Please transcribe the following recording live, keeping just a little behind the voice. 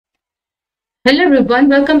Hello everyone,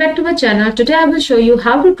 welcome back to my channel. Today I will show you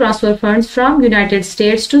how to transfer funds from United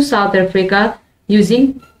States to South Africa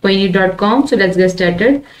using Payoneer.com. So let's get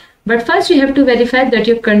started. But first you have to verify that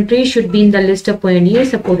your country should be in the list of Payoneer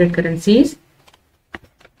supported currencies.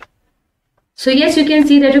 So yes, you can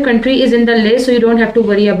see that your country is in the list, so you don't have to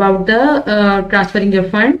worry about the transferring your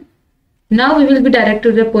fund. Now we will be directed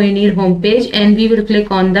to the Payoneer homepage and we will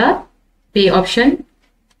click on the pay option.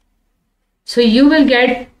 So you will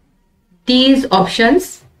get these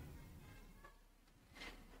options.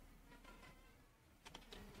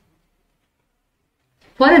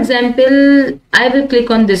 For example, I will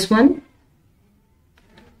click on this one.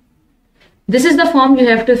 This is the form you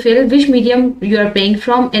have to fill, which medium you are paying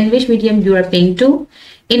from and which medium you are paying to.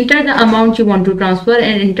 Enter the amount you want to transfer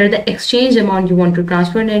and enter the exchange amount you want to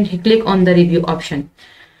transfer and click on the review option.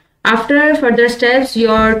 After further steps,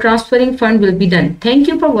 your transferring fund will be done. Thank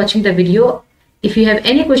you for watching the video. If you have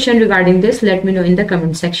any question regarding this, let me know in the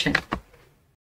comment section.